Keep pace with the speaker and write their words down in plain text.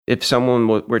if someone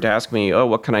were to ask me, oh,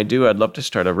 what can I do? I'd love to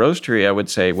start a roastery. I would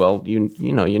say, well, you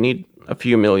need a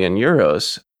few million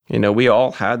euros. We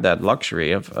all had that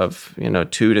luxury of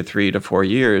 2 to 3 to 4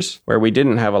 years where we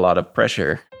didn't have a lot of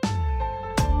pressure.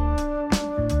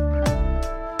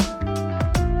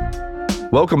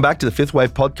 Welcome back to the Fifth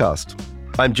Wave podcast.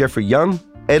 I'm Jeffrey Young,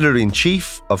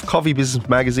 editor-in-chief of coffee business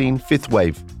magazine Fifth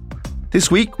Wave. This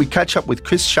week, we catch up with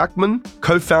Chris Schachmann,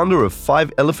 co-founder of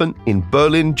Five Elephant in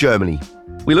Berlin, Germany.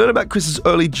 We learn about Chris's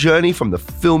early journey from the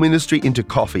film industry into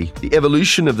coffee, the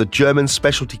evolution of the German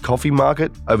specialty coffee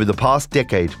market over the past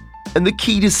decade, and the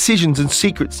key decisions and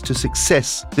secrets to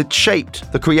success that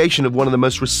shaped the creation of one of the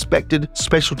most respected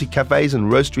specialty cafes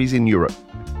and roasteries in Europe.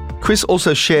 Chris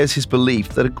also shares his belief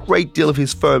that a great deal of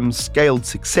his firm's scaled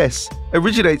success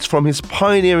originates from his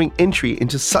pioneering entry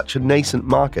into such a nascent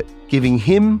market, giving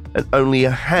him and only a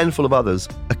handful of others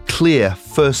a clear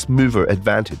first mover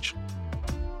advantage.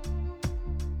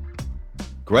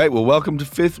 Great. Well, welcome to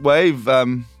Fifth Wave.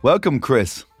 Welcome,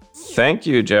 Chris. Thank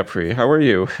you, Jeffrey. How are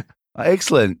you?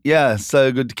 Excellent. Yeah,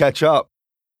 so good to catch up.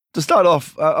 To start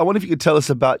off, I wonder if you could tell us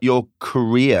about your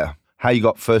career, how you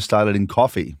got first started in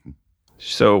coffee.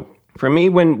 So for me,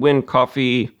 when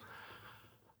coffee,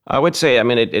 I would say,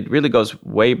 it really goes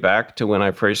way back to when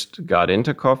I first got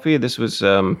into coffee. This was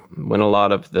when a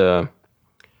lot of the,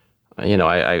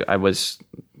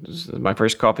 my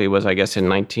first coffee was, I guess, in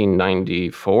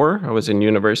 1994. I was in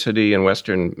university in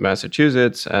Western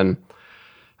Massachusetts, and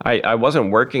I wasn't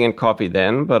working in coffee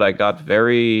then, but I got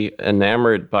very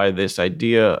enamored by this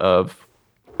idea of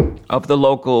the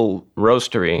local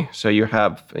roastery. So you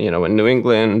have, in New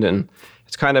England, and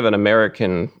it's kind of an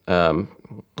American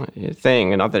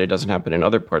thing, and not that it doesn't happen in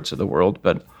other parts of the world,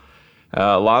 but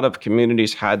a lot of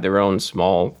communities had their own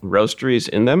small roasteries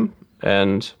in them.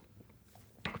 And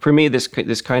for me,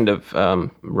 this kind of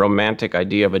romantic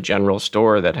idea of a general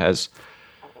store that has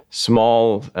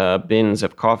small bins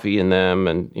of coffee in them,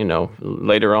 and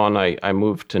later on I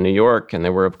moved to New York, and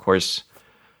there were, of course,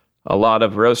 a lot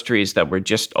of roasteries that were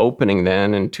just opening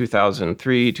then in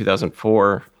 2003,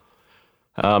 2004.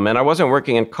 And I wasn't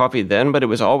working in coffee then, but it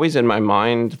was always in my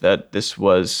mind that this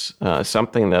was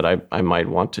something that I might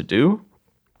want to do.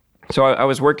 So I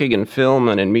was working in film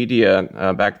and in media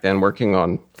back then, working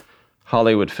on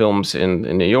Hollywood films in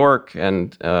New York.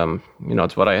 And,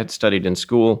 it's what I had studied in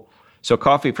school. So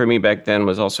coffee for me back then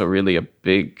was also really a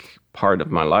big part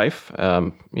of my life.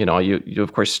 You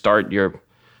of course start your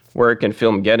work in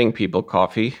film getting people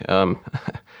coffee.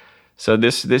 So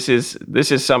this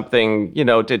is something,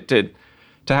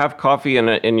 to have coffee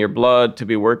in your blood, to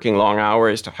be working long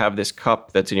hours, to have this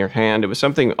cup that's in your hand. It was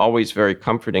something always very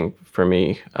comforting for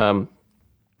me.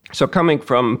 So coming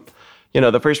from,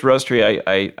 the first roastery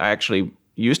I actually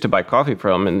used to buy coffee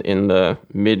from in the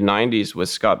mid-90s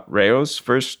was Scott Rao's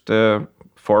first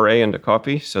foray into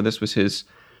coffee. So this was his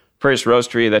first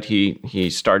roastery that he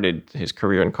started his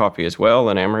career in coffee as well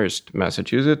in Amherst,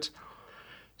 Massachusetts.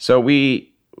 So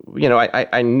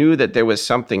I knew that there was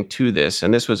something to this,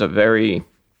 and this was a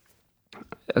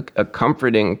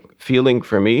comforting feeling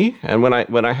for me. And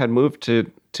when I had moved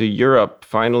to Europe,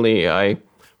 finally, I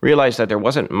realized that there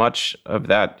wasn't much of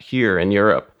that here in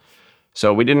Europe.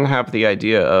 So we didn't have the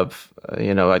idea of,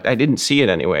 I didn't see it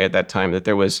anyway at that time, that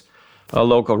there was a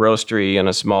local roastery in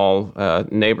a small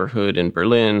neighborhood in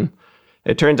Berlin.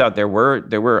 It turns out there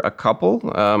were a couple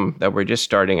that were just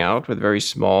starting out with very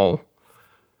small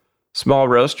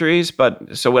roasteries.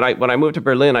 But so when I moved to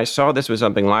Berlin, I saw this was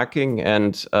something lacking.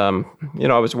 And,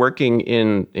 I was working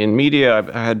in media.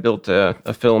 I had built a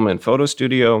film and photo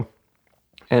studio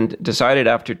and decided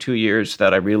after 2 years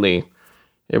that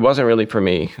it wasn't really for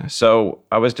me. So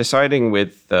I was deciding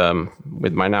with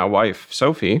my now wife,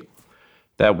 Sophie,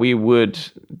 that we would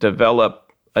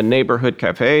develop a neighborhood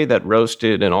cafe that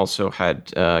roasted and also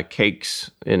had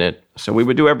cakes in it. So we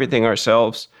would do everything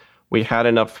ourselves. We had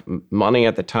enough money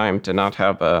at the time to not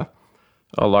have a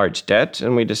large debt,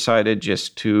 and we decided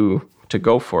just to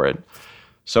go for it.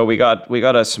 So we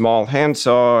got a small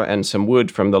handsaw and some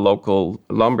wood from the local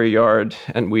lumber yard,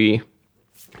 and we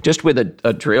just with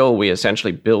a drill, we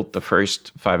essentially built the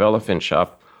first Five Elephant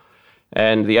shop.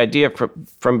 And the idea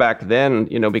from back then,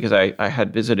 because I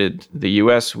had visited the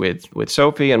U.S. with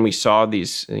Sophie, and we saw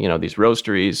these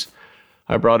roasteries.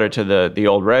 I brought her to the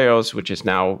old Rao's, which is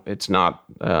now, it's not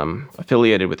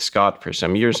affiliated with Scott for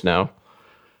some years now.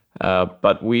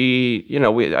 But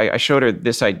I showed her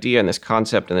this idea and this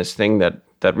concept and this thing that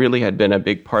really had been a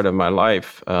big part of my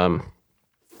life.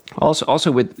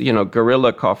 Also with,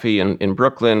 Guerrilla Coffee in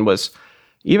Brooklyn was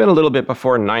even a little bit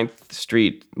before 9th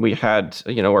Street. We had,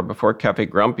 or before Cafe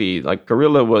Grumpy, like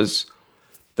Guerrilla was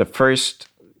the first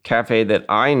cafe that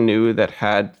I knew that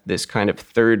had this kind of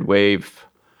third wave.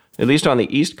 At least on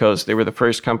the East Coast, they were the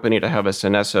first company to have a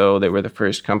Synesso. They were the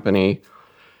first company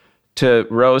to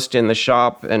roast in the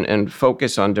shop and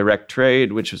focus on direct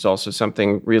trade, which was also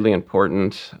something really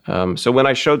important. So when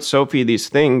I showed Sophie these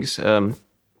things,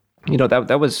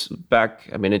 that was back,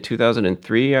 in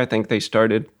 2003, I think they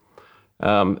started.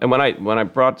 And when I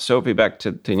brought Sophie back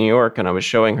to New York and I was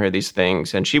showing her these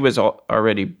things, and she was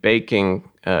already baking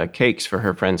cakes for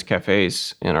her friends'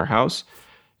 cafes in our house,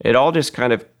 it all just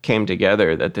kind of came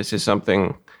together that this is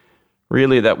something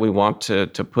really that we want to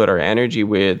put our energy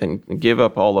with and give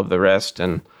up all of the rest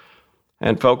and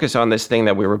focus on this thing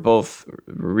that we were both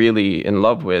really in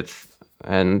love with.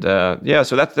 And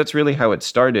so that's really how it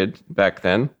started back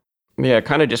then. Yeah, it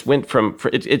kind of just went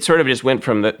it sort of just went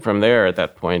from there at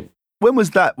that point. When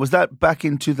was that? Was that back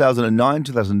in 2009,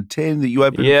 2010 that you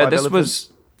opened? Yeah, this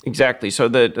was exactly. So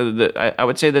I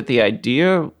would say that the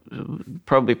idea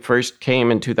probably first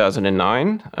came in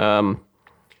 2009.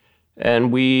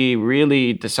 And we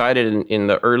really decided in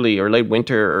the early or late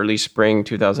winter, early spring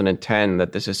 2010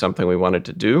 that this is something we wanted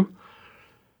to do.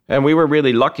 And we were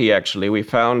really lucky, actually. We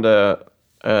found a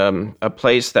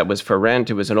place that was for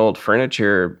rent. It was an old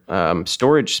furniture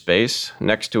storage space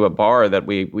next to a bar that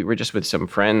we were just with some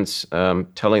friends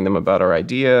telling them about our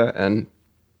idea. And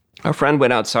our friend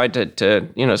went outside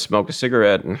to smoke a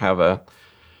cigarette and have a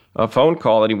phone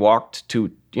call, and he walked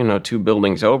two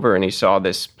buildings over and he saw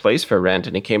this place for rent,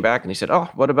 and he came back and he said, "Oh,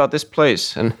 what about this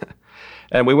place?"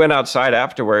 And we went outside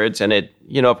afterwards, and it,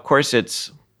 of course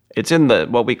it's in the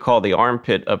what we call the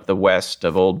armpit of the west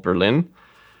of old Berlin.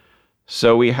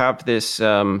 So we have this,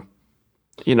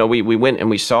 we went and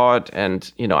we saw it,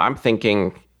 and, I'm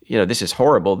thinking, this is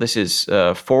horrible. This is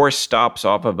 4 stops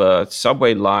off of a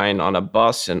subway line on a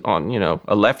bus and on,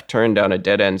 a left turn down a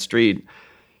dead-end street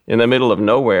in the middle of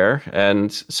nowhere.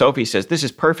 And Sophie says, "This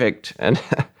is perfect." And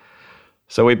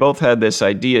so we both had this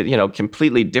idea,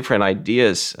 completely different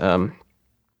ideas,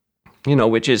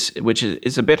 which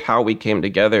is a bit how we came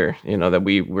together, that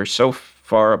we were so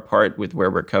far apart with where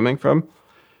we're coming from.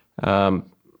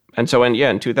 And so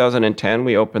in 2010,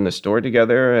 we opened the store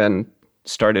together and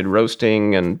started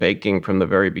roasting and baking from the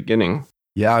very beginning.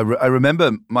 Yeah, I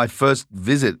remember my first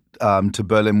visit to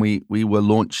Berlin. We were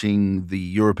launching the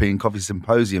European Coffee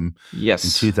Symposium in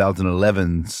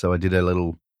 2011. So I did a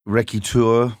little recce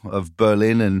tour of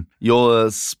Berlin, and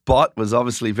your spot was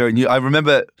obviously very new. I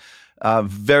remember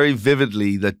very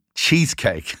vividly the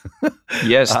cheesecake.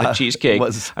 Yes, the cheesecake.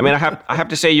 I have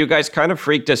to say, you guys kind of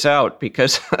freaked us out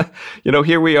because,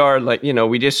 here we are,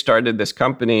 we just started this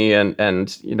company and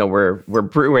we're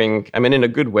brewing. In a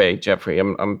good way, Jeffrey.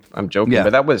 I'm joking,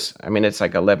 but that was, it's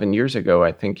like 11 years ago.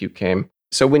 I think you came.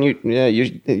 So when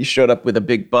you showed up with a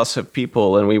big bus of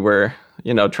people, and we were,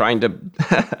 trying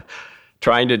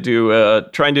to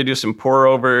do some pour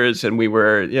overs, and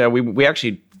we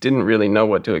actually didn't really know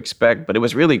what to expect, but it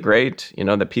was really great,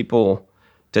 the people,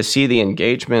 to see the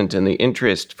engagement and the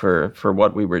interest for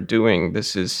what we were doing.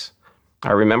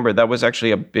 I remember that was actually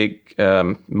a big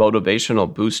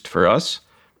motivational boost for us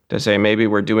to say maybe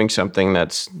we're doing something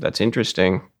that's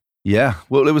interesting. Yeah,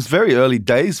 well, it was very early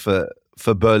days for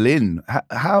Berlin.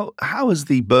 How has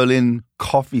the Berlin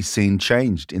coffee scene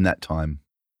changed in that time?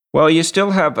 Well, you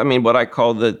still have, what I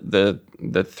call the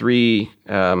 3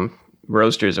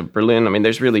 roasters of Berlin.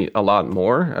 There's really a lot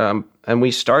more. And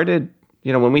we started,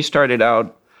 when we started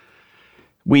out,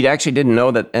 we actually didn't know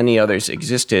that any others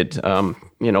existed.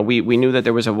 We knew that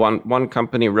there was one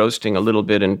company roasting a little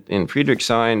bit in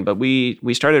Friedrichshain, but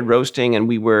we started roasting, and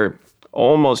we were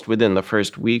almost within the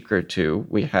first week or two.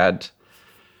 We had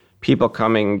people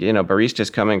coming,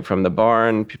 baristas coming from the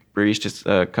barn,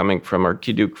 baristas coming from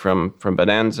Arkiduk, from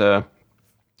Bonanza.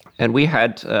 And we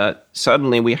had,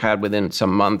 suddenly within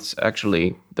some months,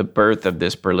 actually, the birth of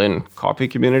this Berlin coffee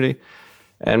community.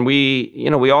 And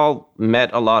we all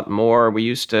met a lot more. We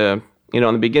used to, in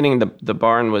the beginning, the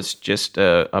barn was just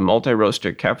a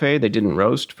multi-roaster cafe. They didn't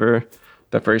roast for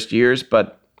the first years,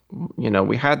 but,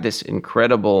 we had this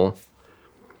incredible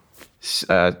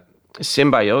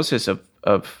symbiosis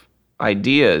of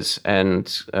ideas and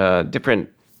different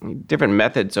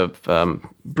methods of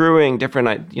brewing,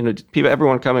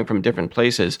 everyone coming from different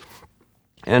places.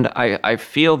 And I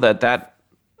feel that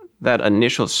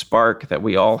initial spark that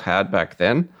we all had back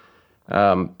then,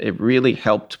 it really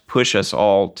helped push us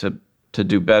all to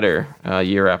do better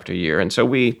year after year. And so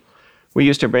we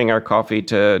used to bring our coffee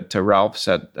to Ralph's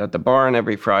at the barn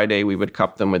every Friday. We would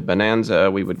cup them with Bonanza.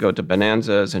 We would go to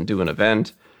Bonanza's and do an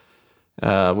event.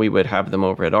 We would have them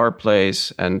over at our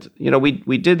place. And,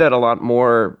 we did that a lot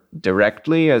more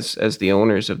directly as the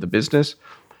owners of the business.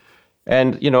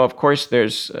 And, of course,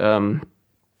 there's,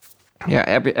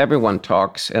 everyone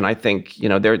talks. And I think,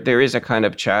 there is a kind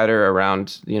of chatter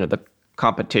around, the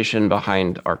competition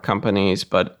behind our companies.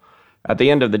 But at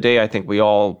the end of the day, I think we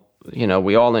all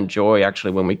enjoy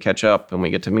actually when we catch up and we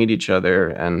get to meet each other.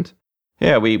 And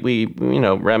we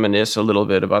reminisce a little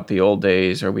bit about the old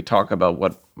days, or we talk about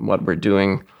what we're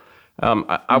doing.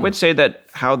 I would say that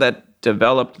how that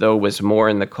developed, though, was more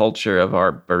in the culture of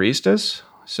our baristas.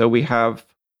 So we have,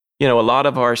 a lot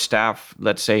of our staff,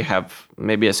 let's say, have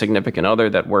maybe a significant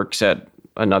other that works at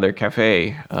another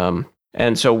cafe.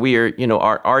 And so we're,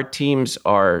 our teams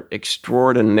are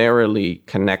extraordinarily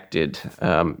connected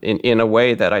in a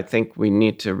way that I think we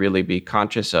need to really be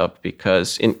conscious of,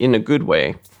 because in a good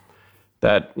way,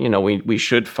 that, we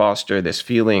should foster this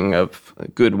feeling of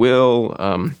goodwill.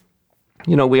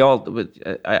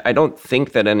 I don't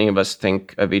think that any of us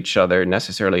think of each other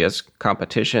necessarily as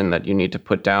competition that you need to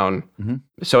put down. Mm-hmm.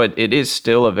 So it is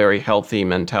still a very healthy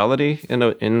mentality in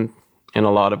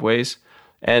a lot of ways.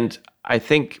 And I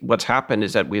think what's happened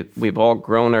is that we've all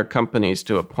grown our companies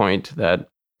to a point that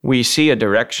we see a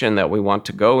direction that we want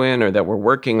to go in or that we're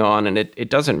working on, and it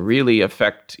doesn't really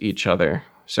affect each other.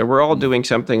 So we're all doing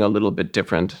something a little bit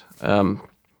different.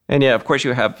 And of course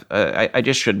you have, I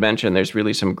just should mention, there's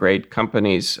really some great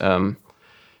companies.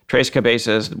 Tres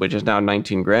Cabezas, which is now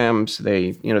 19 grams,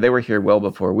 they were here well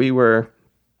before we were.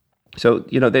 So,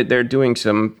 they're doing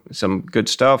some good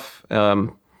stuff.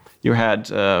 You had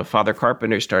Father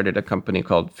Carpenter started a company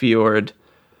called Fjord.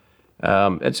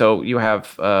 And so you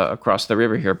have across the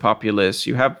river here, Populous.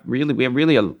 We have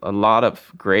really a lot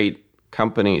of great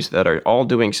companies that are all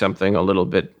doing something a little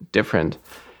bit different.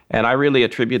 And I really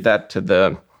attribute that to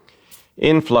the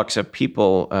influx of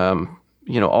people,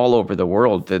 all over the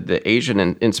world, the Asian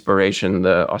inspiration,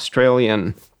 the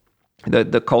Australian,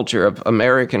 the culture of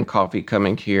American coffee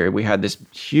coming here. We had this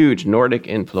huge Nordic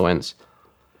influence.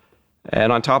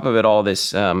 And on top of it all,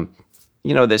 this,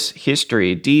 this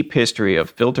history, deep history of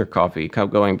filter coffee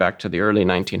going back to the early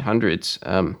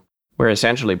 1900s, where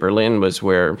essentially Berlin was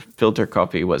where filter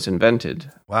coffee was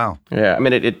invented. Wow. Yeah, I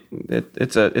mean,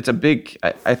 it's a big,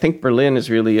 I think Berlin is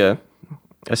really a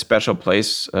special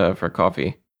place for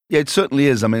coffee. Yeah, it certainly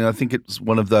is. I mean, I think it's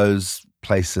one of those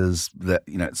places that,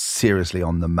 it's seriously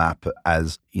on the map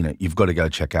as, you've got to go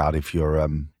check out if you're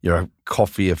a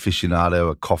coffee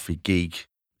aficionado, a coffee geek.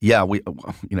 Yeah,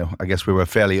 I guess we were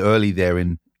fairly early there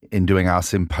in doing our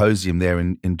symposium there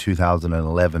in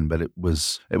 2011, but it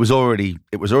was already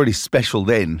special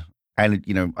then. And,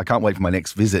 I can't wait for my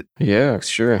next visit. Yeah,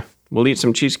 sure. We'll eat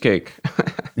some cheesecake.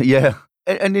 Yeah.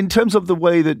 And in terms of the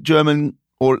way that German,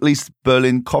 or at least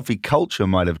Berlin, coffee culture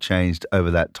might have changed over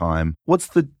that time, what's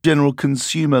the general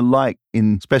consumer like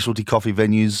in specialty coffee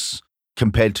venues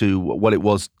compared to what it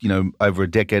was, over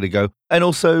a decade ago? And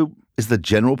also, is the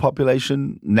general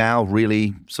population now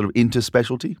really sort of into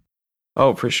specialty?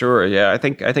 Oh, for sure. Yeah, I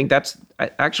think that's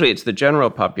actually, it's the general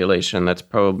population that's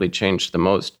probably changed the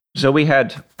most. So we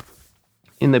had,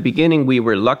 in the beginning, we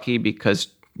were lucky because,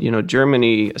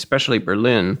 Germany, especially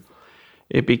Berlin,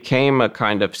 it became a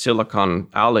kind of Silicon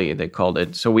Alley, they called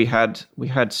it. So we had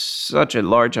such a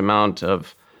large amount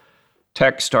of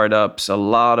tech startups, a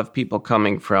lot of people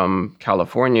coming from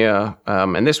California,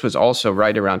 and this was also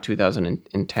right around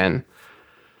 2010.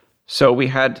 So we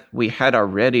had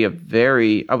already a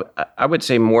very, I would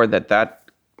say more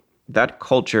that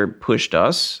culture pushed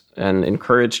us and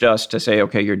encouraged us to say,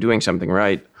 okay, you're doing something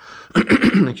right.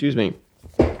 Excuse me.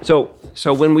 So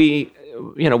when we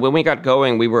got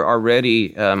going, we were already,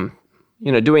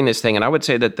 doing this thing. And I would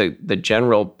say that the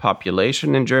general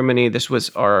population in Germany, this was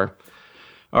our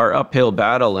uphill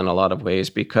battle in a lot of ways,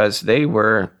 because they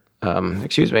were,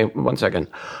 excuse me, 1 second.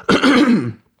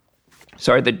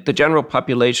 Sorry, the general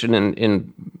population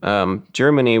in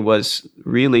Germany was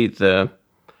really the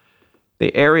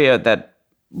area that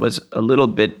was a little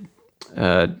bit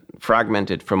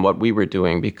fragmented from what we were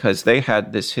doing, because they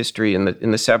had this history in the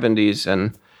 70s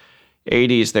and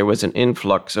 80s. There was an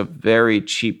influx of very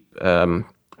cheap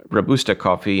Robusta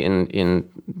coffee in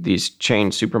these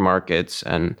chain supermarkets,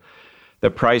 and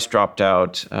the price dropped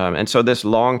out. And so this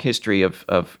long history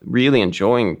of really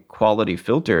enjoying quality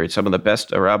filter, some of the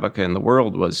best Arabica in the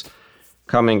world, was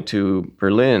coming to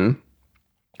Berlin.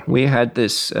 We had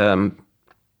this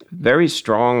very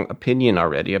strong opinion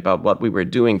already about what we were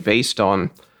doing based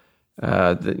on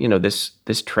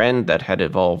this trend that had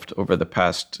evolved over the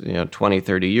past 20,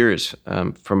 30 years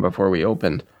from before we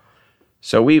opened.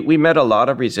 So we met a lot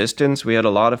of resistance. We had a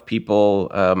lot of people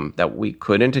that we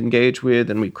couldn't engage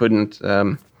with, and we couldn't.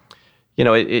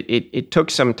 It took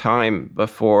some time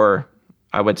before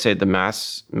I would say the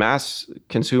mass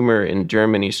consumer in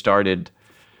Germany started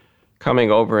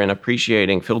coming over and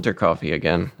appreciating filter coffee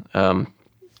again.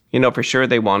 For sure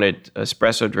they wanted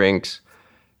espresso drinks.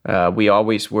 We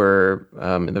always were,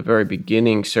 in the very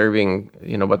beginning, serving,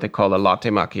 what they call a latte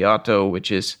macchiato,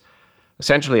 which is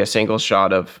essentially a single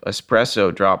shot of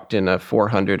espresso dropped in a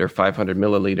 400 or 500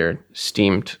 milliliter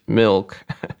steamed milk.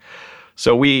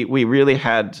 So we really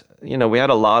had, we had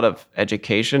a lot of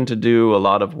education to do, a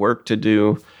lot of work to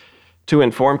do to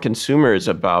inform consumers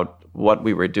about what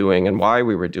we were doing and why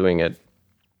we were doing it.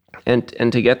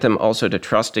 And to get them also to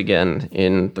trust again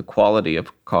in the quality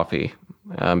of coffee,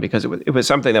 because it was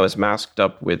something that was masked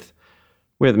up with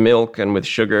milk and with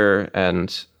sugar,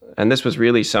 and this was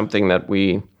really something that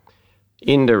we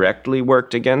indirectly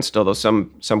worked against, although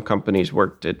some companies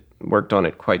worked on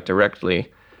it quite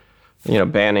directly,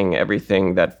 banning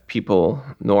everything that people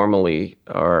normally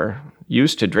are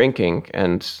used to drinking,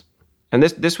 and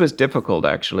this was difficult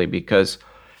actually, because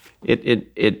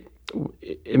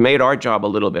it made our job a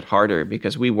little bit harder,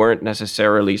 because we weren't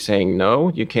necessarily saying,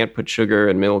 no, you can't put sugar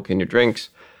and milk in your drinks.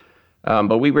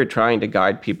 But we were trying to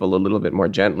guide people a little bit more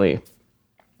gently.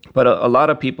 But a lot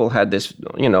of people had this,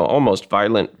 almost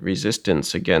violent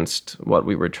resistance against what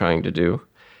we were trying to do.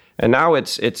 And now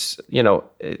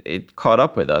it caught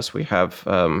up with us. We have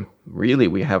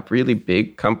really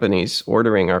big companies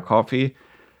ordering our coffee.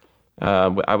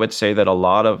 I would say that a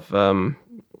lot of,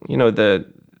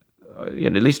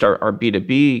 at least our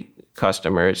B2B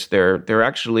customers, they're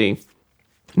actually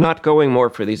not going more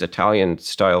for these Italian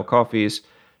style coffees.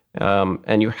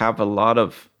 And you have a lot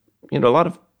of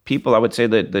people, I would say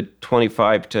that the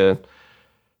 25 to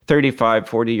 35,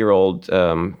 40-year-old,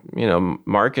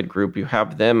 market group, you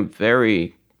have them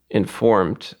very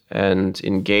informed and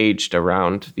engaged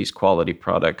around these quality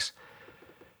products.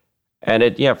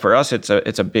 And for us, it's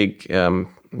a big,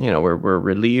 we're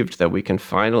relieved that we can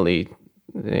finally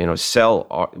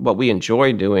sell what we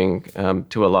enjoy doing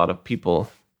to a lot of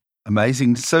people.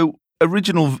 Amazing. So,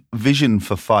 original vision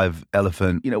for Five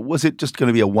Elephant, was it just going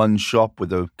to be a one shop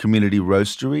with a community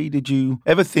roastery? Did you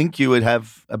ever think you would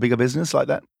have a bigger business like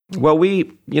that? Well,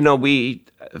 we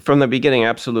from the beginning,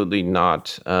 absolutely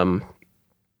not.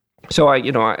 So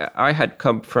I had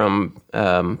come from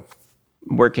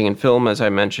working in film, as I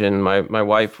mentioned. My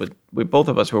wife, we both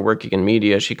of us were working in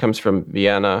media. She comes from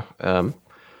Vienna.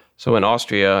 So in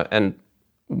Austria, and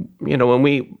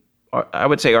when I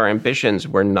would say our ambitions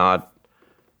were not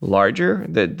larger.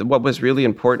 What was really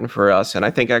important for us, and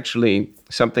I think actually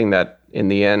something that in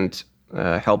the end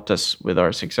helped us with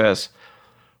our success,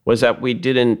 was that we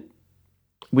did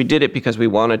it because we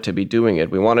wanted to be doing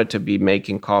it. We wanted to be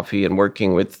making coffee and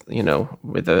working with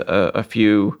a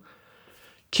few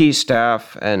key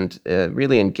staff and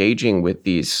really engaging with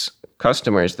these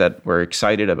customers that were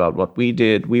excited about what we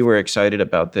did. We were excited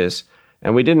about this,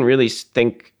 and we didn't really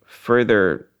think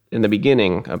further in the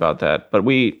beginning about that. But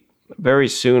very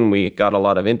soon we got a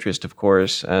lot of interest, of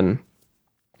course, and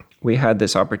we had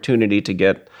this opportunity to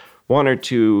get one or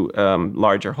two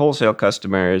larger wholesale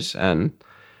customers, and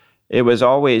it was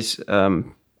always,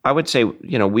 I would say,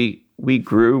 we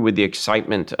grew with the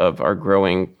excitement of our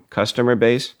growing customer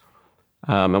base.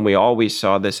 And we always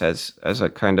saw this as a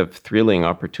kind of thrilling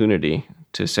opportunity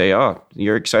to say, oh,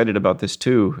 you're excited about this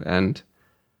too. And,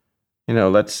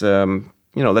 let's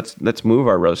move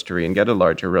our roastery and get a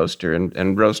larger roaster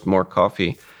and roast more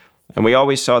coffee. And we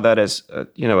always saw that as,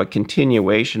 a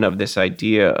continuation of this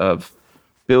idea of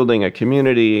building a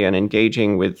community and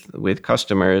engaging with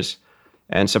customers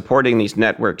and supporting these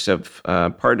networks of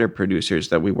partner producers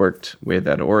that we worked with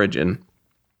at Origin,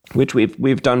 which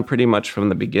we've done pretty much from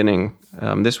the beginning.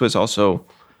 This was also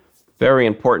very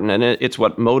important, and it's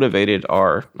what motivated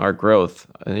our growth.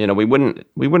 We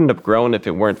wouldn't have grown if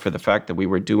it weren't for the fact that we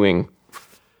were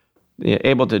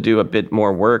able to do a bit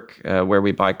more work where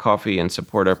we buy coffee and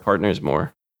support our partners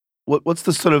more. What's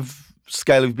the sort of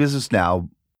scale of business now?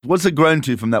 What's it grown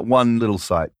to from that one little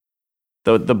site?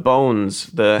 The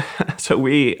bones. So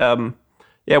we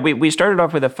started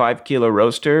off with a 5-kilo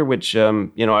roaster, which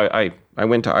I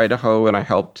went to Idaho and I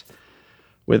helped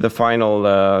with the final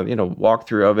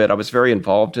walkthrough of it. I was very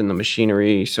involved in the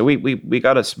machinery, so we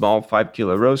got a small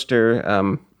 5-kilo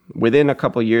roaster. Within a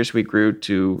couple of years, we grew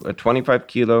to a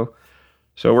 25-kilo.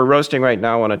 So we're roasting right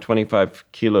now on a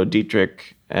 25-kilo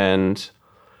Dietrich, and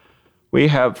we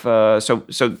have so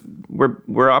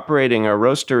we're operating a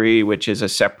roastery, which is a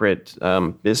separate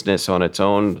business on its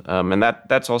own, and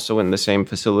that's also in the same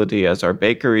facility as our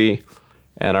bakery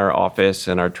and our office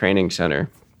and our training center.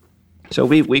 So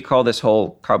we call this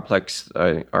whole complex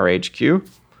our HQ,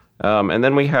 and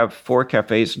then we have 4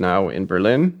 cafes now in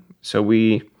Berlin. So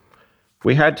we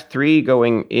We had 3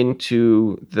 going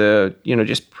into the,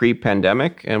 just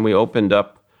pre-pandemic, and we opened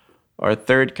up our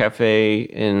 3rd cafe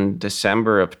in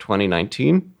December of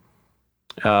 2019.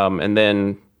 And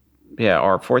then,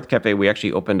 our 4th cafe, we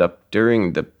actually opened up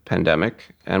during the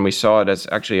pandemic, and we saw it as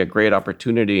actually a great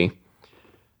opportunity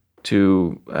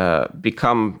to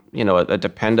become, a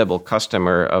dependable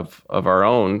customer of our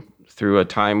own through a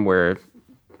time where,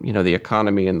 the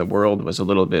economy in the world was a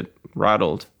little bit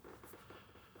rattled.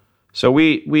 So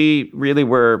we really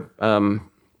were,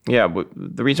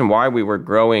 the reason why we were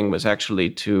growing was actually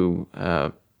to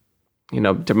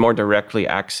more directly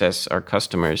access our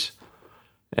customers,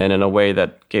 and in a way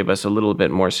that gave us a little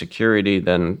bit more security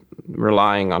than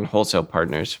relying on wholesale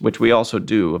partners, which we also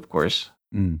do, of course.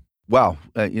 Wow,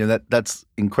 that's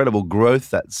incredible growth.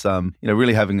 That's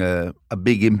really having a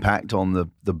big impact on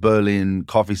the Berlin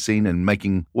coffee scene and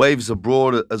making waves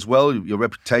abroad as well. Your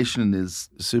reputation is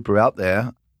super out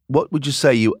there. What would you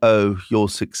say you owe your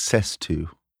success to?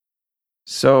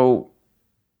 So,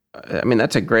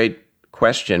 that's a great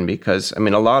question, because a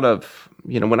lot of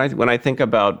when I think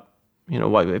about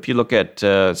if you look at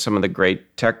some of the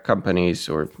great tech companies,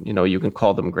 or you can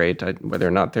call them great, whether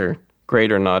or not they're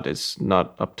great or not is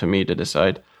not up to me to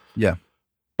decide. Yeah.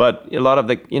 But a lot of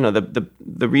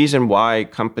the reason why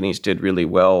companies did really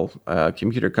well,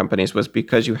 computer companies, was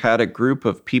because you had a group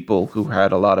of people who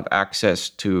had a lot of access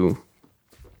to,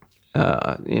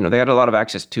 they had a lot of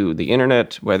access to the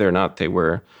internet, whether or not they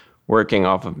were working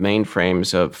off of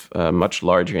mainframes of much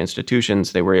larger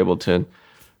institutions. They were able to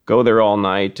go there all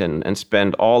night and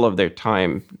spend all of their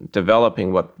time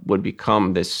developing what would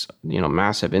become this,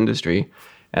 massive industry.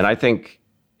 And I think,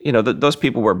 those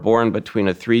people were born between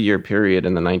a 3-year period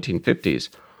in the 1950s.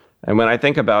 And when I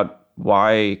think about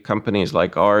why companies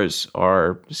like ours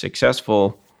are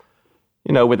successful,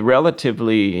 with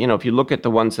relatively, if you look at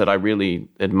the ones that I really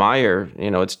admire,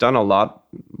 it's done a lot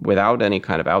without any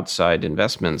kind of outside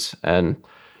investments. And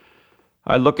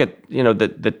I look at,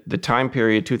 the time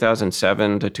period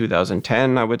 2007 to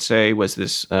 2010, I would say, was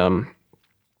this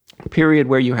period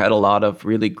where you had a lot of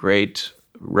really great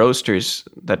roasters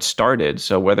that started.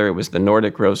 So whether it was the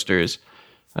Nordic roasters,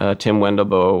 Tim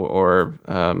Wendelboe, or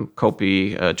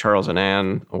Kopi, Charles and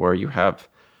Ann, or you have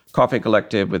Coffee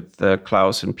Collective with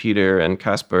Klaus and Peter and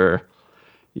Casper,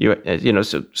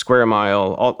 so Square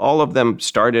Mile, all of them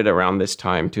started around this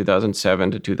time,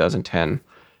 2007 to 2010.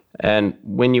 And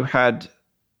when you had,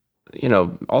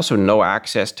 also no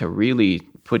access to really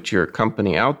put your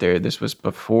company out there, this was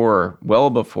well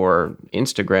before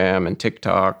Instagram and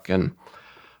TikTok and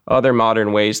other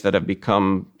modern ways that have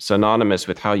become synonymous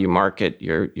with how you market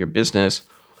your business.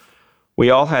 We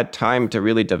all had time to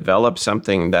really develop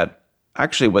something that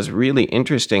actually was really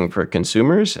interesting for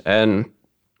consumers, and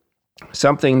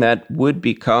something that would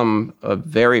become a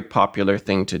very popular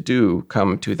thing to do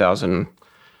come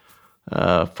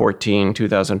 2014,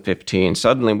 2015.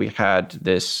 Suddenly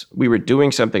we were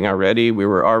doing something already, we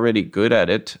were already good at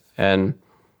it, and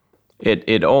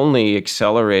it only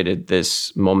accelerated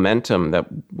this momentum that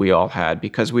we all had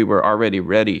because we were already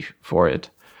ready for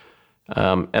it.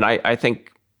 And I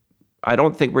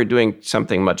don't think we're doing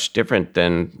something much different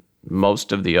than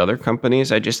most of the other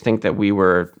companies. I just think that we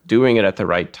were doing it at the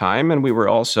right time, and we were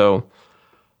also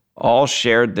all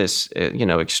shared this,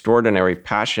 extraordinary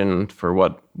passion for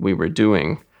what we were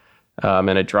doing, and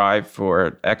a drive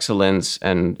for excellence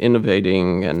and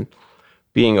innovating and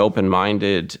being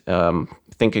open-minded,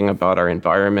 thinking about our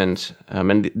environment.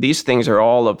 And these things are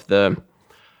all of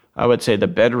I would say, the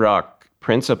bedrock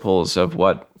principles of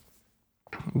what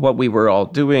we were all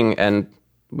doing, and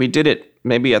we did it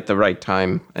maybe at the right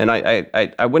time. And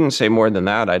I wouldn't say more than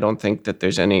that. I don't think that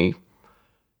there's any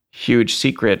huge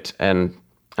secret, and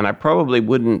I probably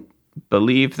wouldn't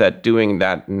believe that doing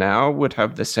that now would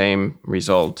have the same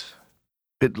result.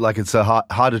 Bit like it's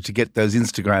harder to get those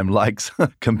Instagram likes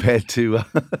compared to...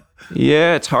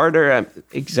 Yeah, it's harder.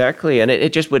 Exactly. And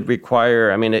it just would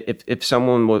require, if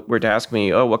someone were to ask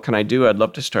me, oh, what can I do? I'd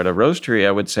love to start a roastery.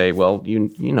 I would say, well, you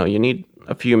need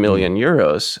a few million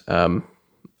euros.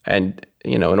 And,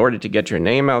 in order to get your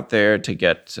name out there,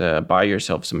 to buy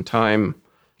yourself some time,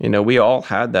 we all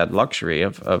had that luxury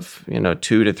of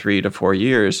 2 to 3 to 4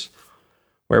 years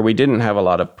where we didn't have a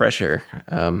lot of pressure.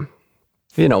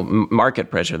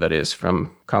 Market pressure, that is,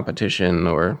 from competition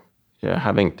or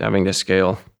having to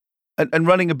scale. And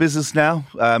running a business now,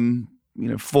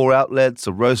 4 outlets,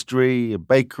 a roastery, a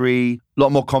bakery, a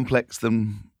lot more complex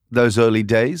than those early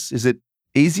days. Is it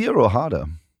easier or harder?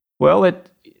 Well,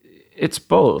 it's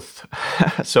both.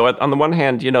 So on the one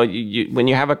hand, you when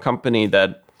you have a company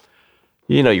that,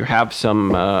 you have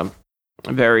some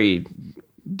very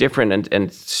different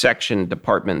and section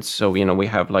departments. So, we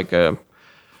have like a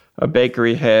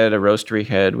bakery head, a roastery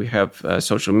head, we have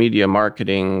social media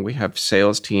marketing, we have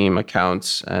sales team,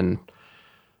 accounts, and,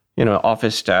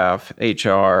 office staff,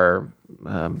 HR,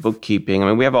 bookkeeping. I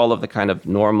mean, we have all of the kind of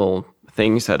normal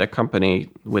things that a company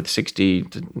with 60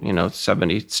 to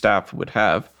 70 staff would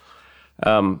have.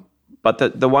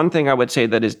 But the one thing I would say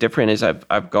that is different is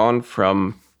I've gone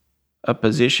from a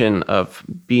position of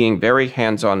being very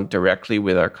hands-on directly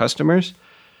with our customers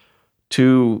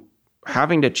to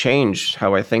having to change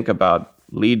how I think about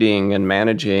leading and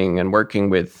managing and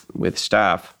working with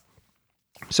staff.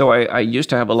 So I used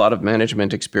to have a lot of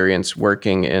management experience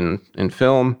working in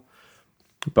film,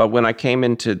 but when I came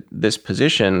into this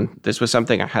position, this was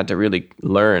something I had to really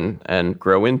learn and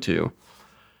grow into.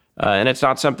 And it's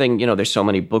not something, there's so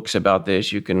many books about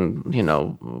this. You can,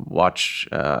 watch,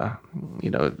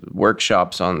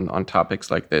 workshops on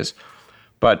topics like this.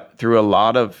 But through a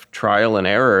lot of trial and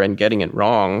error and getting it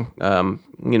wrong,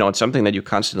 it's something that you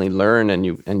constantly learn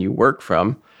and you work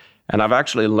from. And I've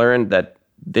actually learned that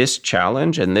this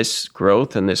challenge and this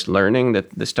growth and this learning, that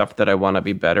the stuff that I want to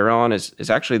be better on is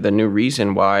actually the new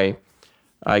reason why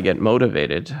I get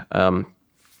motivated.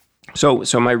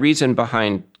 So my reason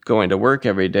behind going to work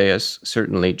every day has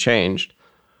certainly changed,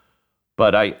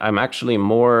 but I'm actually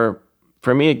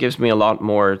for me, it gives me a lot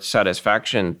more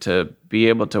satisfaction to be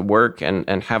able to work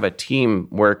and have a team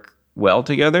work well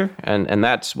together. And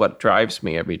that's what drives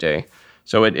me every day.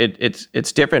 So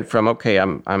it's different from, okay,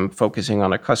 I'm focusing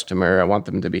on a customer. I want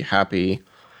them to be happy.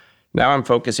 Now I'm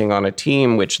focusing on a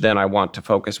team, which then I want to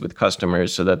focus with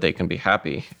customers so that they can be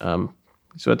happy.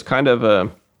 So it's kind of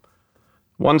a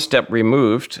one step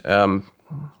removed,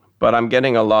 but I'm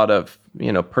getting a lot of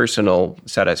personal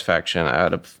satisfaction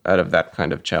out of that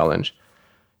kind of challenge,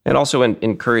 and also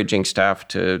encouraging staff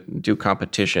to do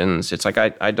competitions. It's like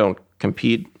I don't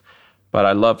compete, but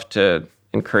I love to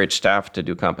encourage staff to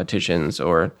do competitions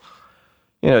or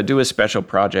do a special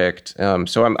project.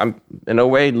 So I'm in a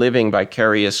way living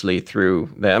vicariously through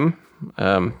them.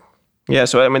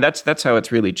 So I mean that's how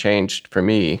it's really changed for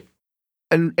me.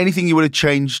 And anything you would have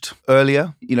changed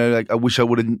earlier? Like I wish I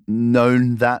would have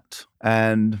known that,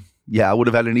 and I would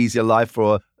have had an easier life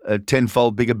or a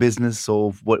tenfold bigger business,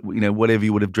 or whatever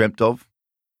you would have dreamt of.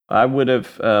 I would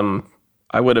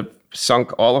have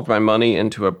sunk all of my money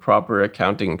into a proper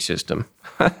accounting system,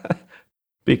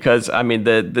 because I mean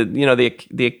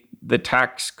the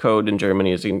tax code in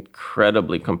Germany is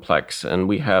incredibly complex, and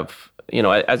we have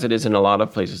as it is in a lot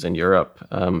of places in Europe,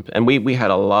 and we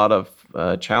had a lot of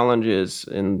challenges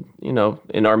in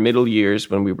our middle years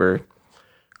when we were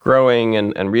growing,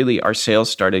 and really our sales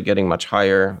started getting much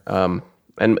higher,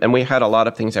 and we had a lot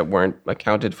of things that weren't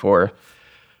accounted for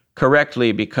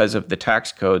correctly because of the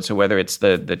tax code. So whether it's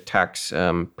the tax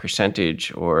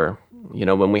percentage or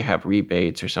when we have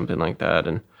rebates or something like that,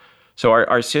 and so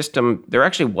our system, there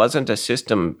actually wasn't a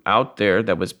system out there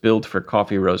that was built for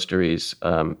coffee roasteries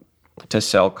to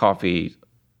sell coffee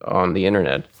on the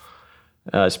internet.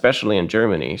 Especially in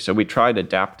Germany. So we tried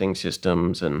adapting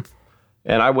systems, and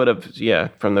I would have,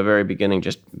 from the very beginning,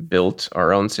 just built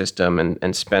our own system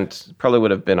and spent, probably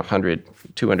would have been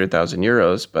 200,000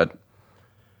 euros. But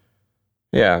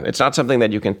it's not something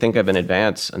that you can think of in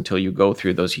advance until you go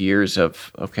through those years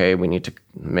of, okay, we need to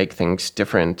make things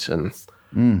different. And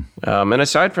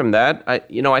aside from that,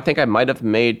 I think I might have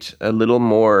made a little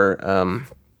more,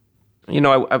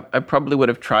 I probably would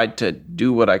have tried to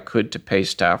do what I could to pay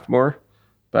staff more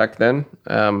back then.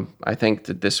 I think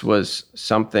that this was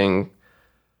something,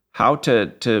 how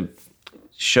to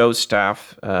show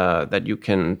staff that you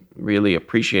can really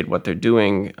appreciate what they're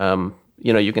doing.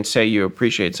 You can say you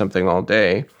appreciate something all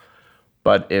day,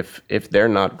 but if they're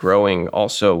not growing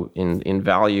also in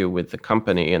value with the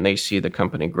company, and they see the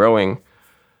company growing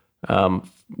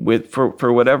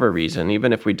for whatever reason,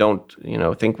 even if we don't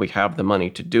think we have the money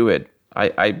to do it,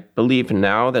 I believe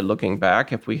now that looking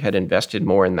back, if we had invested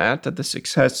more in that the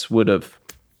success would have,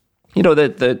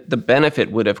 the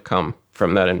benefit would have come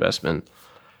from that investment.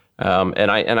 And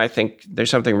I think there's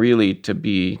something really to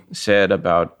be said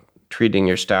about treating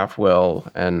your staff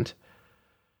well and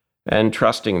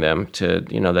trusting them to,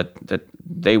 that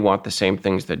they want the same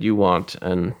things that you want,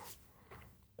 and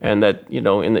that,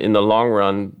 in the long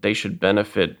run, they should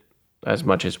benefit as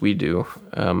much as we do.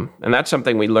 And that's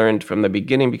something we learned from the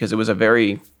beginning, because it was a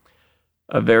very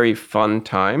fun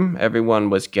time. Everyone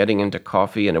was getting into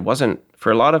coffee, and it wasn't,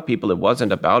 for a lot of people, it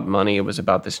wasn't about money. It was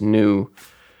about this new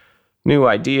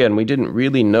idea, and we didn't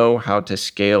really know how to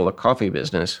scale a coffee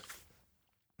business.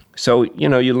 So,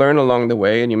 you learn along the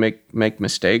way, and you make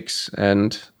mistakes,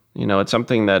 and, it's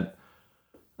something that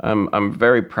I'm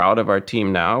very proud of our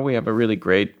team now. We have a really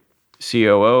great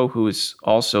COO who's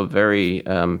also very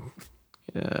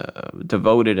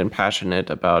devoted and passionate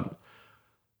about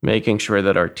making sure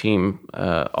that our team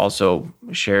also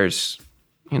shares,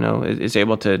 is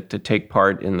able to take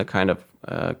part in the kind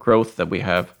of growth that we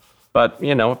have. But,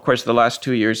 of course, the last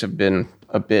 2 years have been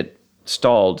a bit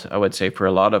stalled, I would say, for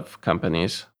a lot of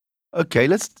companies. Okay,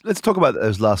 let's talk about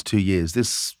those last 2 years.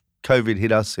 This COVID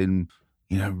hit us in,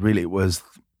 really it was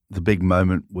the big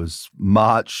moment was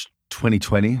March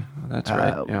 2020. That's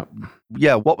right, yeah.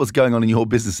 Yeah, what was going on in your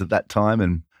business at that time,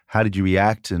 and how did you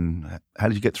react, and how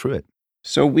did you get through it?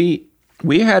 So we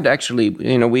had actually,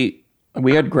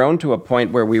 we had grown to a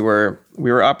point where we were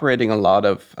operating a lot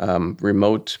of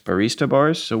remote barista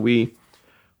bars. So we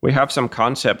have some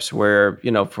concepts where,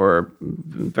 for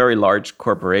very large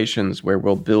corporations where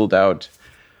we'll build out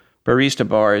barista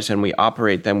bars and we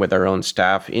operate them with our own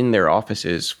staff in their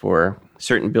offices for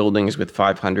certain buildings with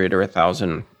 500 or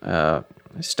 1,000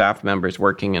 staff members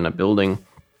working in a building.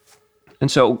 And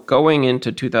so going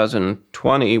into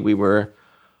 2020, we were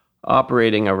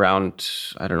operating around,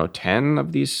 10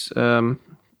 of these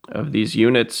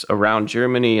units around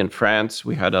Germany and France.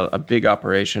 We had a big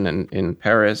operation in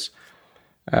Paris.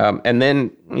 And then,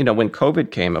 when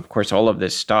COVID came, of course, all of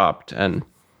this stopped. And,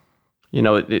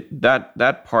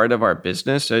 that part of our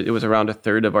business, it was around a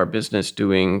third of our business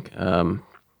doing, our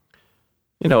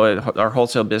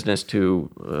wholesale business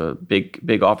to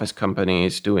big office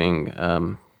companies doing,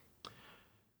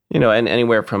 and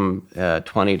anywhere from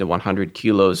 20 to 100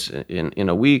 kilos in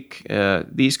a week.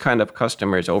 These kind of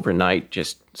customers overnight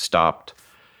just stopped.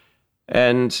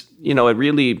 And, it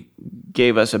really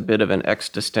gave us a bit of an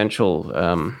existential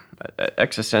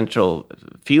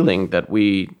feeling that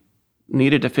we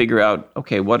needed to figure out,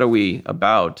 okay, what are we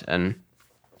about? And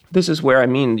this is where,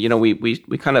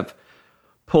 we kind of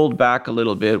pulled back a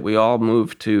little bit. We all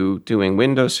moved to doing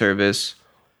window service.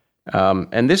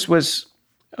 And this was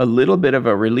a little bit of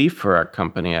a relief for our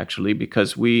company, actually,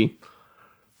 because we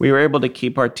were able to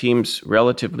keep our teams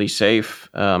relatively safe,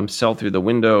 sell through the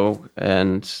window,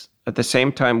 and at the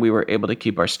same time, we were able to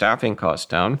keep our staffing costs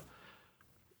down.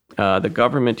 The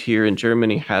government here in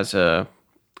Germany has an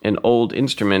old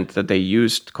instrument that they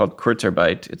used called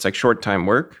Kurzarbeit. It's like short-time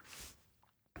work.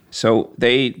 So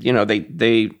they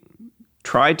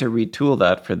tried to retool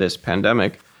that for this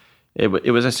pandemic. It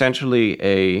was essentially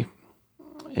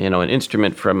an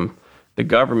instrument from the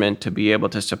government to be able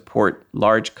to support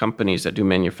large companies that do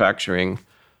manufacturing,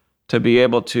 to be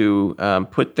able to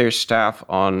put their staff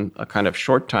on a kind of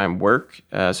short-time work.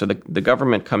 So the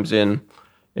government comes in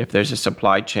if there's a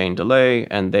supply chain delay,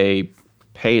 and they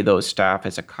pay those staff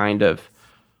as a kind of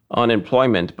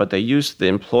unemployment, but they use the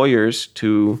employers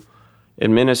to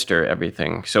administer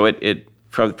everything. So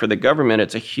for the government,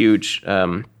 it's a huge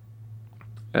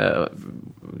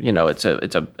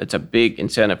it's a big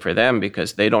incentive for them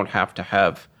because they don't have to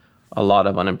have a lot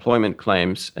of unemployment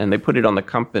claims, and they put it on the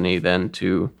company then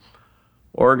to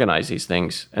organize these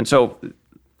things. And so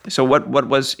what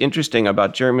was interesting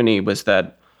about Germany was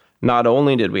that not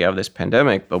only did we have this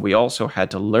pandemic, but we also had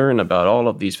to learn about all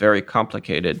of these very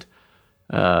complicated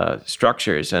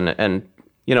structures, and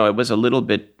it was a little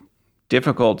bit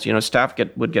difficult. Staff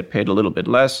would get paid a little bit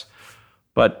less,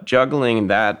 but juggling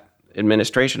that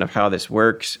administration of how this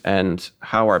works and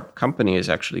how our company is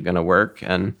actually going to work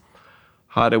and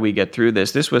how do we get through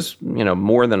this. This was,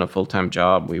 more than a full-time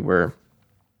job. We were,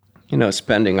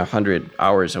 spending 100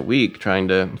 hours a week trying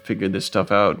to figure this stuff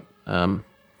out. And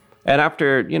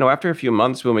after a few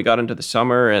months, when we got into the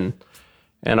summer and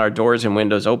our doors and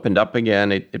windows opened up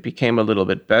again, it became a little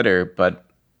bit better. But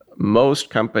most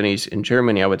companies in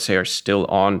Germany, I would say, are still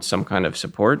on some kind of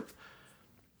support.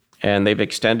 And they've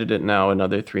extended it now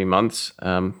another 3 months.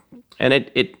 And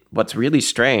what's really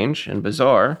strange and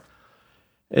bizarre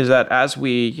is that as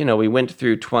we went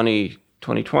through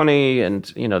 2020 and,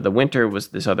 the winter was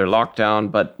this other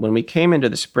lockdown. But when we came into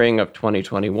the spring of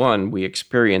 2021, we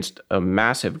experienced a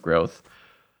massive growth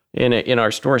in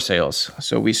our store sales.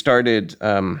 So we started,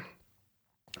 it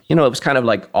was kind of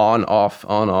like on,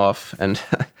 off. And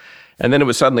and then it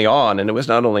was suddenly on, and it was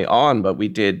not only on, but we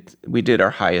did our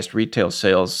highest retail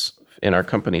sales in our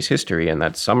company's history in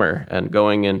that summer. And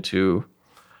going into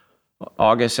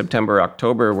August, September,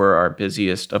 October were our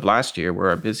busiest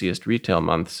retail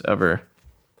months ever.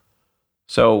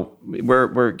 So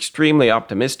we're extremely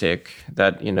optimistic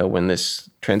that, when this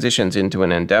transitions into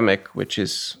an endemic, which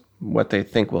is what they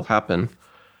think will happen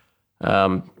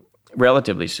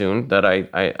relatively soon, that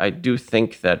I do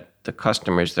think that the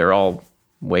customers, they're all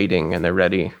waiting and they're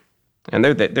ready, and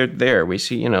they're there. We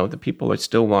see, the people that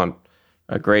still want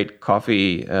a great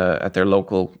coffee at their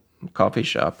local coffee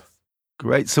shop.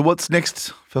 Great. So what's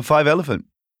next for Five Elephant?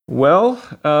 Well,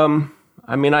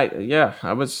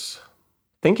 I was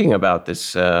thinking about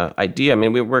this idea. I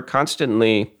mean, we're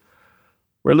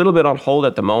a little bit on hold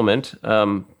at the moment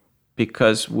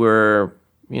because we're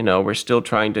still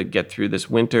trying to get through this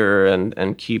winter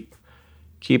and keep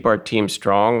our team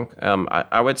strong.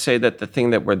 I would say that the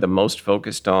thing that we're the most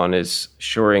focused on is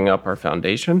shoring up our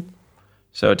foundation.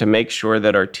 So to make sure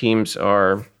that our teams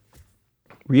are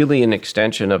really an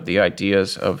extension of the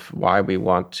ideas of why we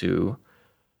want to,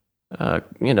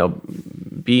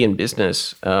 be in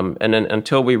business. And then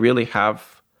until we really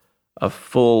have a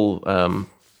full,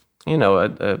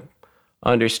 a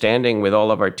understanding with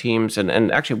all of our teams,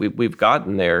 and actually we've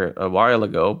gotten there a while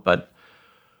ago, but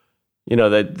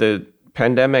the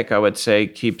pandemic, I would say,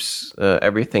 keeps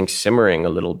everything simmering a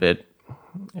little bit.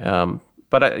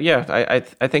 But I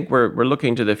think we're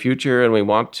looking to the future, and we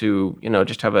want to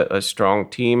just have a strong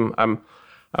team. I'm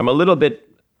a little bit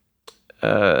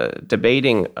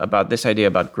debating about this idea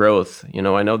about growth.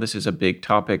 I know this is a big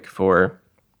topic for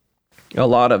a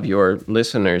lot of your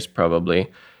listeners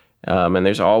probably, and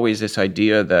there's always this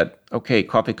idea that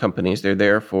coffee companies, they're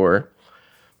there for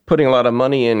putting a lot of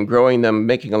money in, growing them,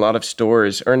 making a lot of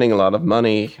stores, earning a lot of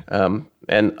money, and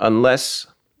unless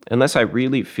I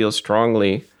really feel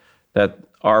strongly that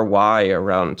our why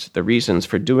around the reasons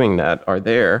for doing that are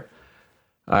there,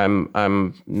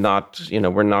 I'm not,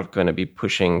 we're not going to be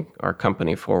pushing our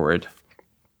company forward.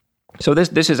 So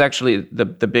this is actually the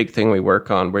big thing we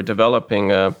work on. We're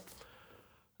developing a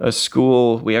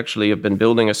school. We actually have been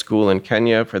building a school in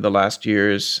Kenya for the last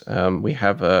years. We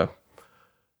have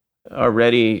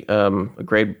already a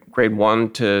grade 1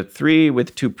 to 3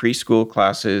 with 2 preschool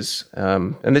classes,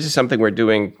 and this is something we're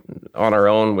doing on our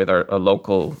own with a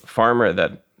local farmer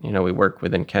that we work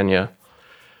with in Kenya.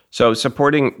 So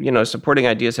supporting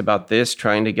ideas about this,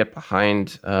 trying to get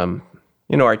behind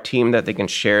our team that they can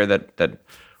share that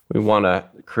we want to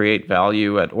create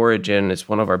value at origin is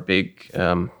one of our big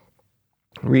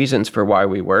reasons for why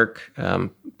we work.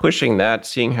 Pushing that,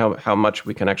 seeing how much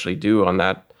we can actually do on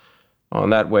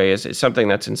that way is something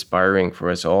that's inspiring for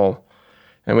us all.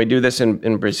 And we do this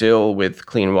in Brazil with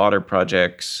clean water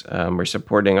projects. We're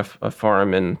supporting a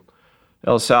farm in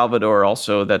El Salvador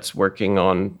also that's working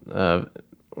on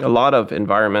a lot of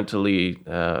environmentally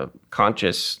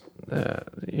conscious,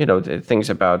 things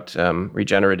about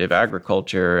regenerative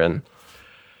agriculture. And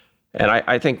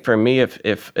I think for me,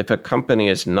 if a company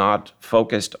is not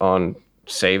focused on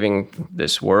saving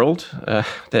this world,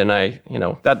 then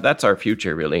that's our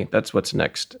future, really. That's what's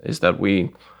next, is that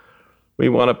we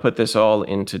want to put this all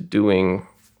into doing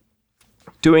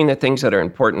the things that are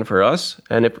important for us.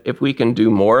 And if we can do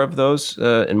more of those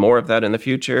and more of that in the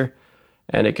future,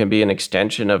 and it can be an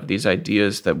extension of these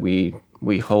ideas that we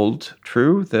hold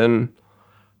true, then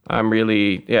I'm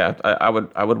really, I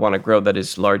would want to grow that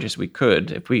as large as we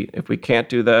could. If we can't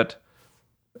do that,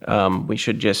 we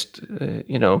should just,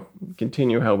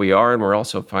 continue how we are, and we're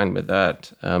also fine with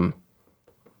that.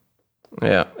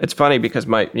 It's funny because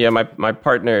my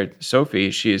partner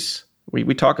Sophie,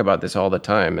 we talk about this all the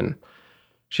time, and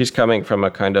she's coming from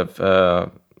a kind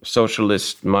of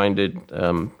socialist-minded,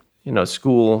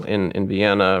 school in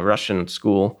Vienna, Russian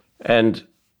school, and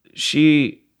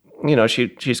she's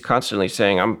constantly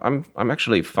saying, I'm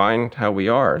actually fine how we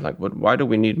are. Like, why do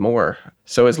we need more?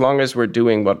 So as long as we're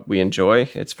doing what we enjoy,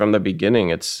 it's from the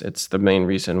beginning. It's the main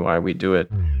reason why we do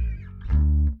it.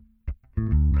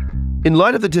 In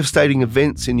light of the devastating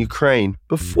events in Ukraine,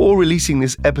 before releasing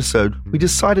this episode, we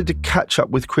decided to catch up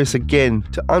with Chris again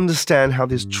to understand how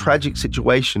this tragic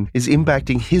situation is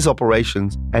impacting his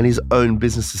operations and his own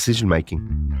business decision-making.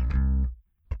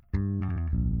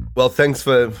 Well, thanks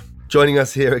for joining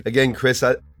us here again, Chris.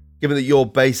 Given that you're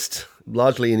based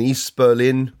largely in East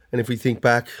Berlin, and if we think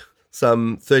back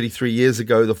some 33 years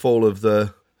ago, the fall of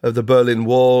the Berlin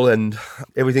Wall and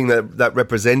everything that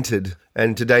represented,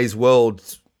 and today's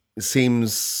world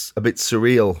seems a bit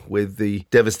surreal with the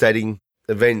devastating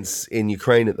events in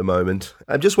Ukraine at the moment.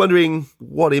 I'm just wondering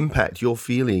what impact you're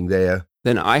feeling there.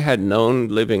 Then I had known,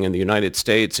 living in the United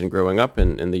States and growing up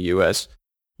in the U.S.,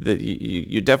 that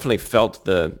you definitely felt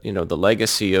the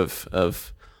legacy of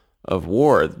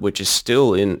war, which is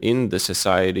still in the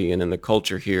society and in the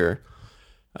culture here.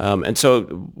 And so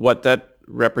what that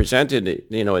represented,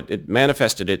 it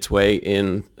manifested its way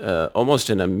in almost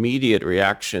an immediate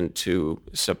reaction to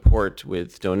support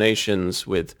with donations,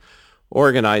 with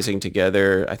organizing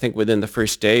together. I think within the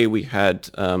first day we had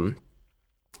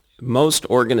most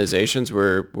organizations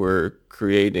were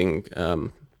creating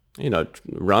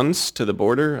runs to the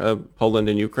border of Poland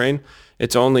and Ukraine.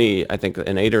 It's only, I think,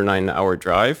 an 8 or 9 hour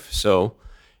drive. So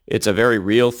it's a very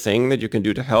real thing that you can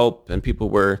do to help. And people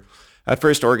were at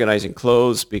first organizing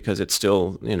clothes because it's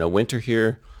still, winter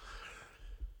here.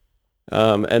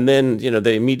 And then,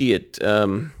 the immediate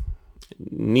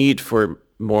need for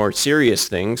more serious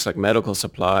things like medical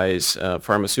supplies,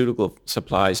 pharmaceutical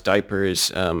supplies,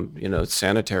 diapers,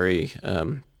 sanitary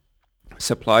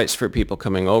supplies for people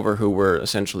coming over who were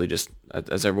essentially just,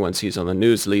 as everyone sees on the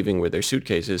news, leaving with their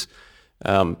suitcases.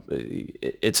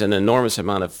 It's an enormous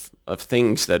amount of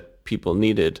things that people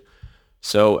needed.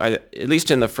 So at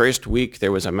least in the first week,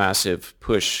 there was a massive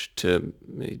push to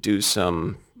do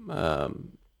some,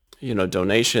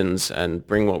 donations and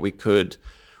bring what we could.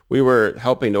 We were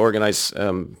helping to organize,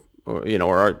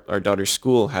 our daughter's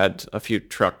school had a few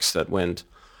trucks that went.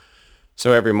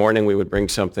 So every morning we would bring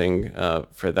something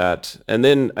for that. And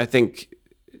then I think,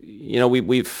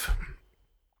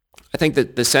 I think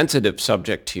that the sensitive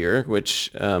subject here,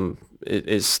 which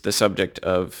is the subject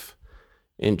of,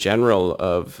 in general,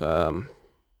 of,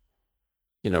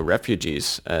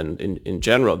 refugees. And in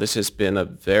general, this has been a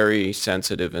very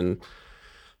sensitive and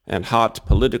hot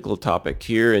political topic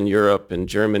here in Europe and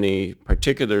Germany,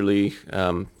 particularly.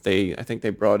 I think they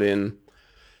brought in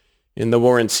the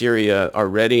war in Syria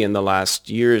already in the last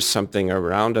years, something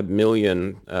around 1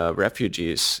 million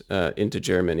refugees into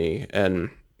Germany.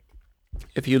 And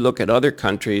if you look at other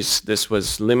countries, this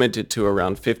was limited to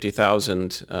around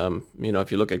 50,000.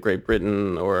 If you look at Great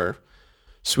Britain or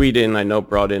Sweden, I know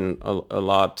brought in a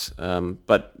lot,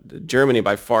 but Germany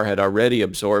by far had already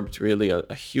absorbed really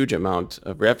a huge amount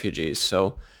of refugees.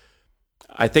 So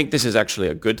I think this is actually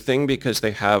a good thing because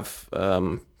they have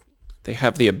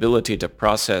the ability to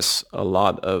process a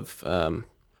lot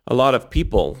of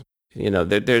people.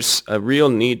 There's a real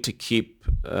need to keep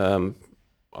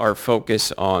our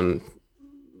focus on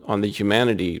the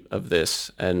humanity of this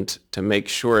and to make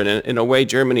sure, and in a way,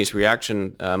 Germany's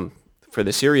reaction for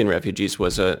the Syrian refugees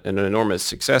was an enormous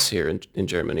success here in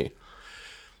Germany,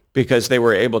 because they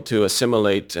were able to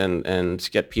assimilate and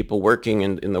get people working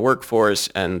in the workforce.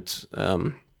 And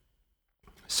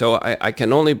so I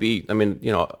can only be,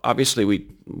 obviously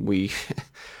we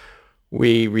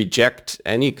we reject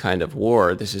any kind of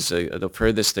war. This is the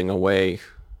furthest thing away.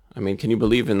 Can you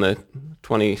believe in the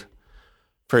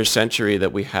 21st century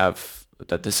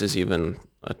that this is even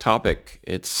a topic?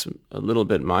 It's a little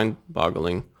bit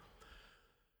mind-boggling.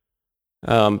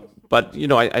 But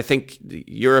I think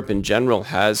Europe in general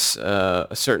has a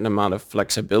certain amount of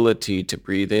flexibility to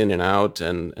breathe in and out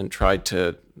and try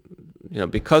to,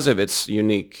 because of its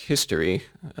unique history,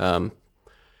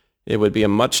 it would be a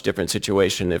much different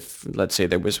situation if, let's say,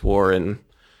 there was war in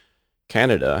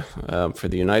Canada for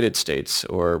the United States,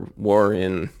 or war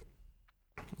in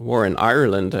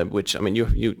Ireland, which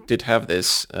you did have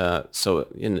this. So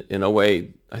in a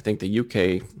way, I think the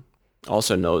UK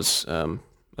also knows.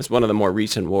 It's one of the more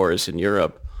recent wars in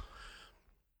Europe,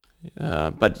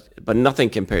 but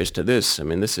nothing compares to this.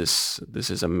 This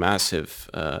is a massive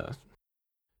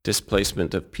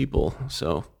displacement of people.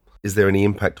 So, is there any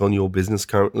impact on your business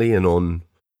currently and on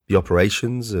the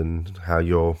operations and how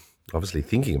you're obviously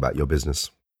thinking about your business?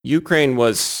 Ukraine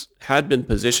had been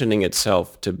positioning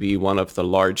itself to be one of the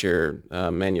larger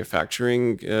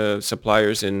manufacturing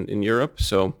suppliers in Europe.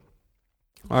 So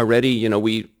already,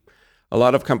 a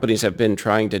lot of companies have been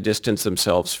trying to distance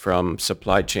themselves from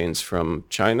supply chains from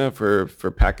China for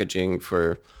packaging,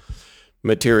 for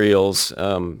materials,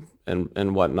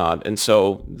 and whatnot. And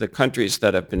so the countries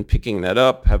that have been picking that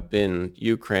up have been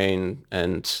Ukraine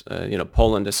and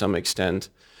Poland to some extent,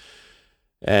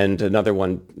 and another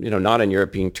one, not in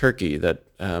Europe, being Turkey. That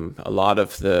a lot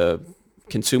of the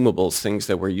consumables, things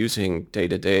that we're using day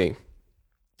to day.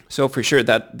 So for sure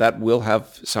that will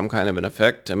have some kind of an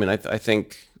effect. I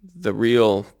think the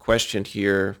real question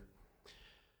here,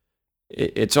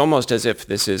 it's almost as if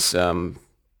this is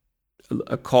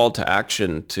a call to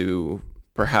action to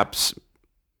perhaps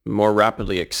more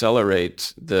rapidly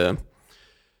accelerate the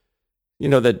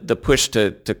push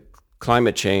to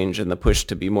climate change and the push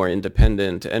to be more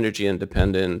independent, energy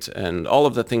independent, and all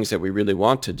of the things that we really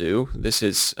want to do. This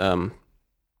is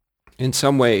in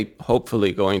some way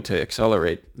hopefully going to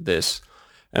accelerate this.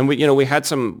 And we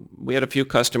had a few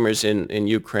customers in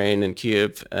Ukraine and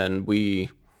Kiev, and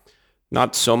we,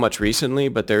 not so much recently,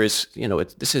 but there is,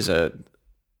 this is a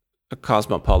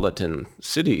cosmopolitan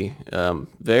city,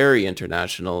 very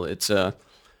international. It's a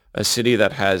city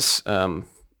that has an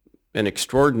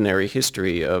extraordinary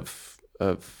history of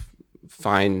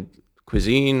fine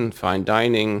cuisine, fine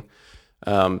dining,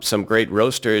 some great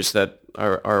roasters that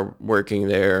are working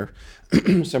there.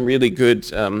 some really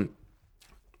good, upper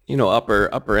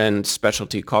end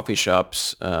specialty coffee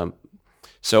shops.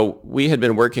 So we had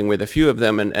been working with a few of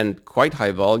them and quite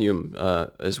high volume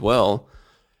as well.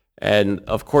 And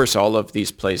of course, all of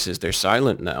these places, they're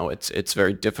silent now. It's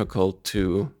very difficult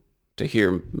to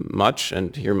hear much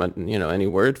and hear any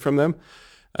word from them.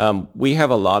 We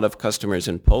have a lot of customers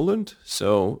in Poland,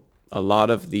 so a lot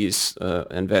of these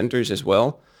and vendors as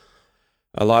well.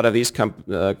 A lot of these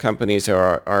companies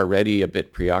are already a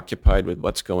bit preoccupied with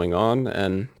what's going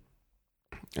on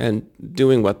and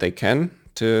doing what they can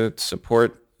to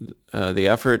support the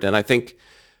effort. And I think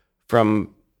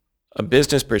from a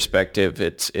business perspective,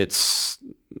 it's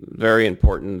very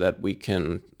important that we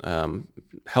can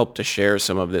help to share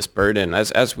some of this burden,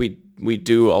 as we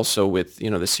do also with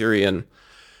the Syrian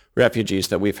refugees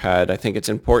that we've had. I think it's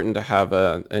important to have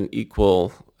an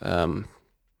equal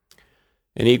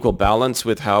balance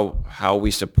with how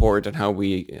we support and how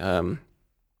we how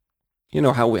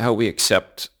we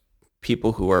accept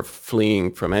people who are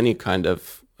fleeing from any kind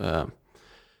of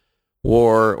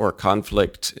war or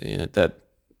conflict.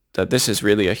 That this is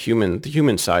really the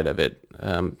human side of it,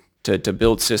 to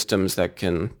build systems that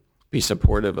can be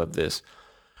supportive of this.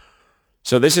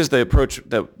 So this is the approach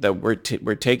that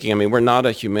we're taking. I mean, we're not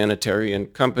a humanitarian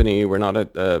company. We're not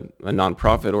a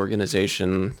nonprofit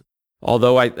organization.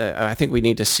 Although I think we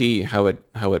need to see how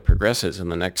it progresses in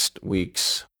the next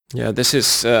weeks. Yeah, this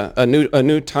is a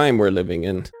new time we're living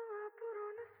in.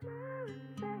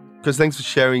 Chris, thanks for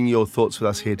sharing your thoughts with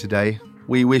us here today.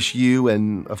 We wish you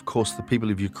and, of course, the people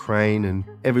of Ukraine and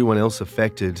everyone else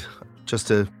affected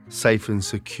just a safe and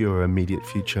secure immediate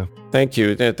future. Thank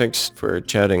you. Thanks for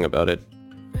chatting about it.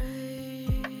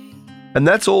 And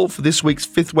that's all for this week's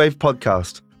Fifth Wave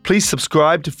podcast. Please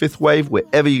subscribe to Fifth Wave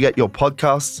wherever you get your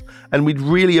podcasts, and we'd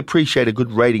really appreciate a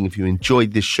good rating if you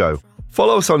enjoyed this show.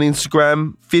 Follow us on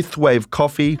Instagram, Fifth Wave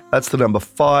Coffee. That's the number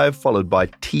 5 followed by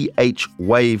TH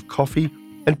Wave Coffee.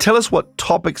 And tell us what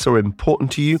topics are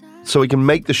important to you so we can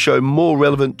make the show more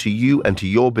relevant to you and to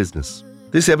your business.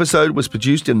 This episode was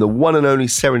produced in the one and only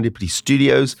Serendipity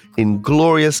Studios in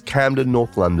glorious Camden,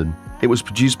 North London. It was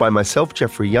produced by myself,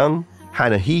 Jeffrey Young,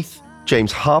 Hannah Heath,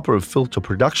 James Harper of Filter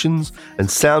Productions, and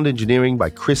sound engineering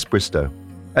by Chris Bristow.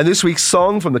 And this week's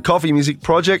song from the Coffee Music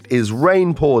Project is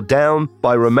Rain Pour Down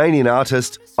by Romanian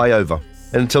artist Iova.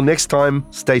 And until next time,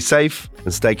 stay safe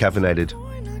and stay caffeinated.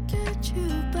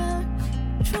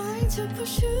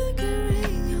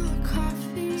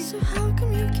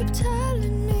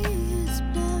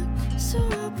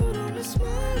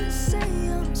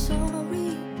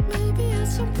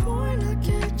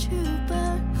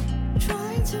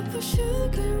 To put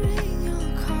sugar in your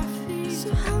coffee,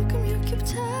 so how come you keep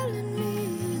telling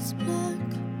me it's black?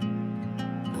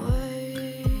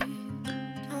 Wait,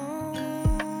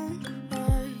 don't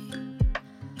cry.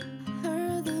 I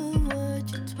heard the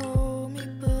words you told me,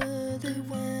 but they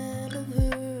went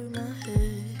over my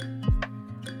head.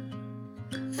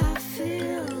 I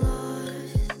feel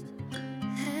lost,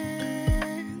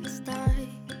 hands tied.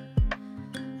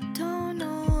 I don't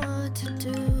know what to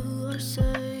do or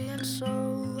say, and so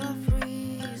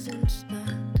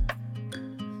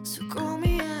so call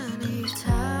me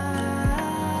anytime,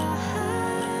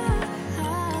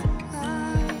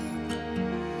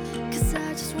 'cause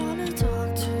I just wanna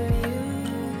talk to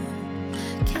you.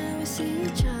 Can we see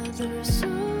each other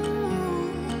soon?